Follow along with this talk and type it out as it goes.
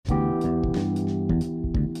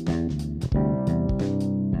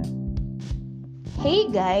Hey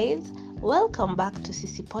guys, welcome back to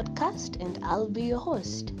Sisi Podcast, and I'll be your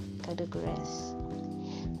host,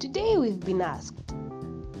 Kadogres. Today we've been asked,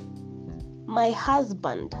 my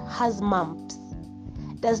husband has mumps.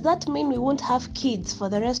 Does that mean we won't have kids for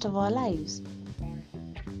the rest of our lives?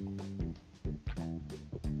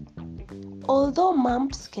 Although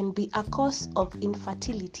mumps can be a cause of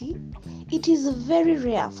infertility, it is very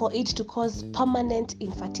rare for it to cause permanent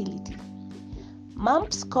infertility.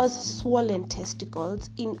 Mumps cause swollen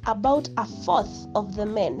testicles in about a fourth of the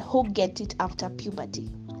men who get it after puberty,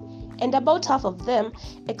 and about half of them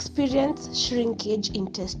experience shrinkage in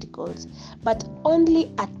testicles, but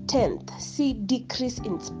only a tenth see decrease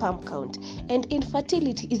in sperm count, and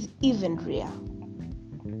infertility is even rare.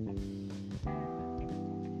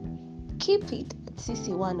 Keep it at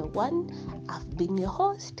CC 101. I've been your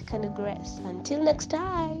host, Kanagres. Until next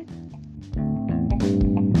time.